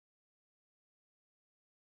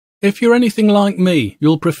If you're anything like me,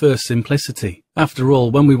 you'll prefer simplicity. After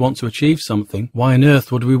all, when we want to achieve something, why on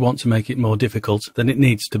earth would we want to make it more difficult than it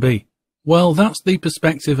needs to be? Well, that's the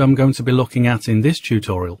perspective I'm going to be looking at in this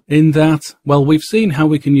tutorial. In that, well, we've seen how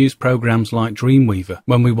we can use programs like Dreamweaver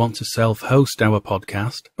when we want to self-host our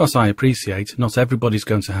podcast, but I appreciate not everybody's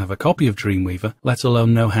going to have a copy of Dreamweaver, let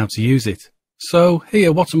alone know how to use it. So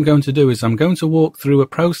here what I'm going to do is I'm going to walk through a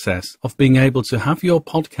process of being able to have your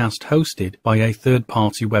podcast hosted by a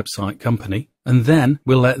third-party website company, and then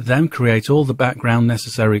we'll let them create all the background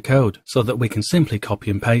necessary code so that we can simply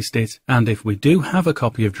copy and paste it. And if we do have a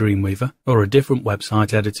copy of Dreamweaver or a different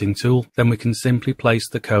website editing tool, then we can simply place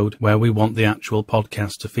the code where we want the actual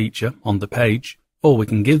podcast to feature on the page, or we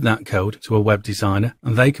can give that code to a web designer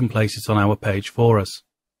and they can place it on our page for us.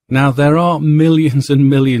 Now, there are millions and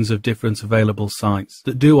millions of different available sites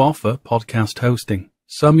that do offer podcast hosting.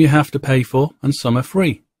 Some you have to pay for and some are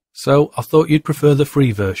free. So I thought you'd prefer the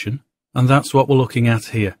free version. And that's what we're looking at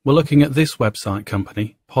here. We're looking at this website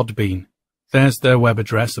company, Podbean. There's their web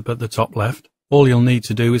address up at the top left. All you'll need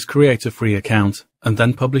to do is create a free account and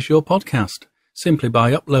then publish your podcast. Simply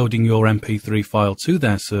by uploading your MP3 file to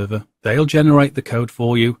their server, they'll generate the code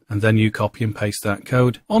for you and then you copy and paste that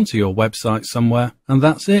code onto your website somewhere and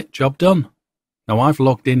that's it, job done. Now I've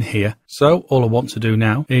logged in here, so all I want to do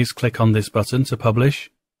now is click on this button to publish.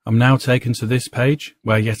 I'm now taken to this page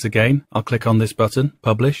where yet again I'll click on this button,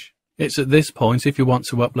 publish. It's at this point if you want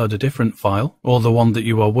to upload a different file or the one that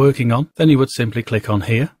you are working on, then you would simply click on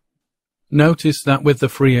here. Notice that with the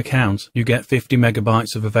free account, you get 50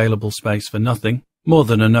 megabytes of available space for nothing, more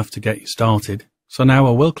than enough to get you started. So now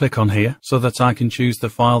I will click on here so that I can choose the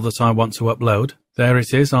file that I want to upload. There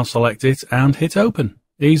it is, I'll select it and hit open.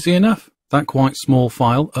 Easy enough. That quite small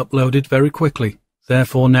file uploaded very quickly.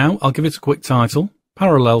 Therefore now I'll give it a quick title,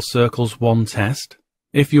 Parallel Circles 1 Test.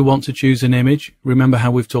 If you want to choose an image, remember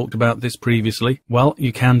how we've talked about this previously? Well,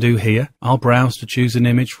 you can do here. I'll browse to choose an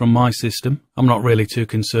image from my system. I'm not really too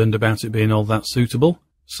concerned about it being all that suitable,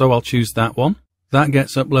 so I'll choose that one. That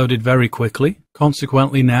gets uploaded very quickly.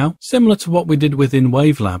 Consequently now, similar to what we did within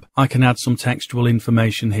Wavelab, I can add some textual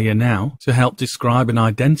information here now to help describe and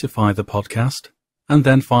identify the podcast. And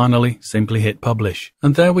then finally, simply hit publish.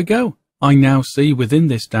 And there we go. I now see within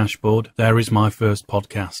this dashboard, there is my first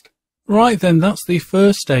podcast. Right then, that's the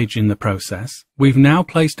first stage in the process. We've now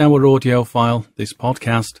placed our audio file, this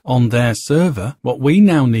podcast, on their server. What we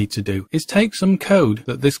now need to do is take some code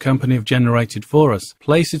that this company have generated for us,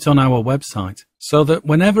 place it on our website, so that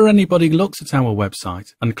whenever anybody looks at our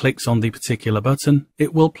website and clicks on the particular button,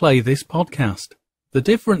 it will play this podcast. The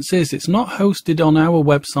difference is it's not hosted on our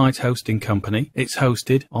website hosting company, it's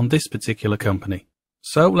hosted on this particular company.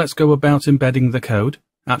 So let's go about embedding the code.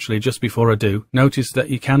 Actually, just before I do, notice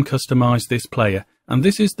that you can customize this player, and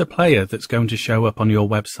this is the player that's going to show up on your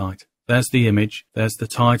website. There's the image, there's the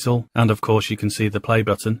title, and of course you can see the play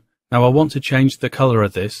button. Now I want to change the color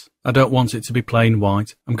of this. I don't want it to be plain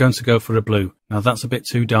white. I'm going to go for a blue. Now that's a bit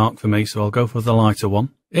too dark for me, so I'll go for the lighter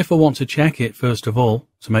one. If I want to check it first of all,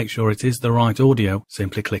 to make sure it is the right audio,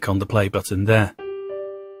 simply click on the play button there.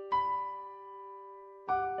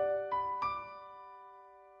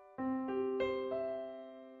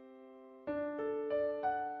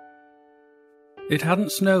 It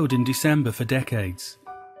hadn't snowed in December for decades.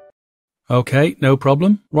 Okay, no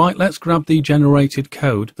problem. Right, let's grab the generated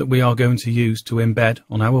code that we are going to use to embed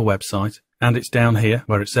on our website. And it's down here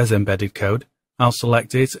where it says embedded code. I'll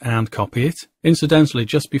select it and copy it. Incidentally,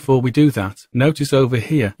 just before we do that, notice over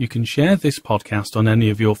here you can share this podcast on any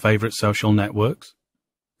of your favorite social networks.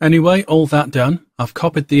 Anyway, all that done, I've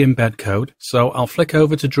copied the embed code, so I'll flick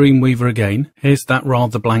over to Dreamweaver again. Here's that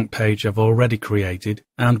rather blank page I've already created,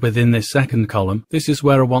 and within this second column, this is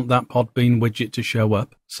where I want that Podbean widget to show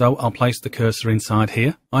up, so I'll place the cursor inside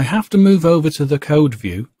here. I have to move over to the code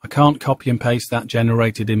view. I can't copy and paste that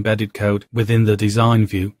generated embedded code within the design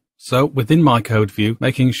view. So within my code view,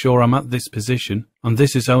 making sure I'm at this position, and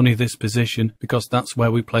this is only this position because that's where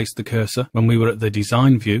we placed the cursor when we were at the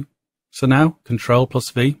design view. So now,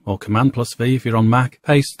 Ctrl+V, or Command+V if you're on Mac,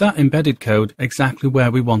 paste that embedded code exactly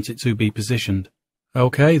where we want it to be positioned.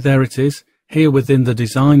 Okay, there it is. Here within the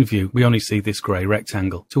design view, we only see this grey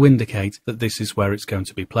rectangle to indicate that this is where it's going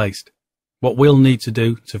to be placed. What we'll need to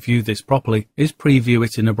do to view this properly is preview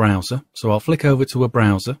it in a browser. So I'll flick over to a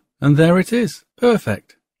browser, and there it is.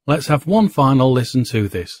 Perfect. Let's have one final listen to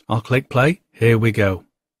this. I'll click play. Here we go.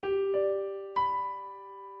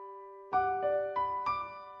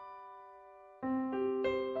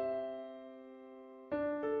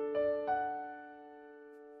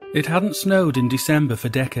 It hadn't snowed in December for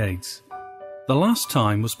decades. The last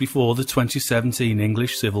time was before the 2017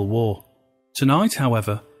 English Civil War. Tonight,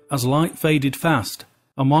 however, as light faded fast,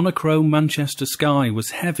 a monochrome Manchester sky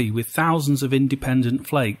was heavy with thousands of independent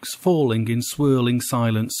flakes falling in swirling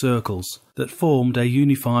silent circles that formed a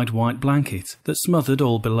unified white blanket that smothered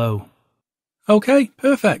all below. Okay,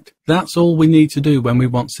 perfect. That's all we need to do when we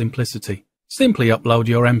want simplicity. Simply upload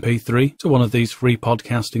your MP3 to one of these free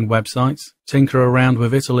podcasting websites, tinker around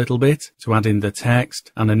with it a little bit to add in the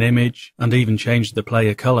text and an image and even change the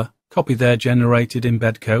player colour, copy their generated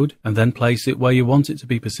embed code and then place it where you want it to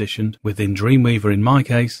be positioned, within Dreamweaver in my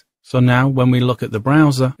case. So now when we look at the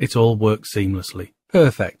browser, it all works seamlessly.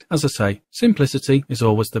 Perfect. As I say, simplicity is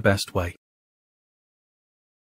always the best way.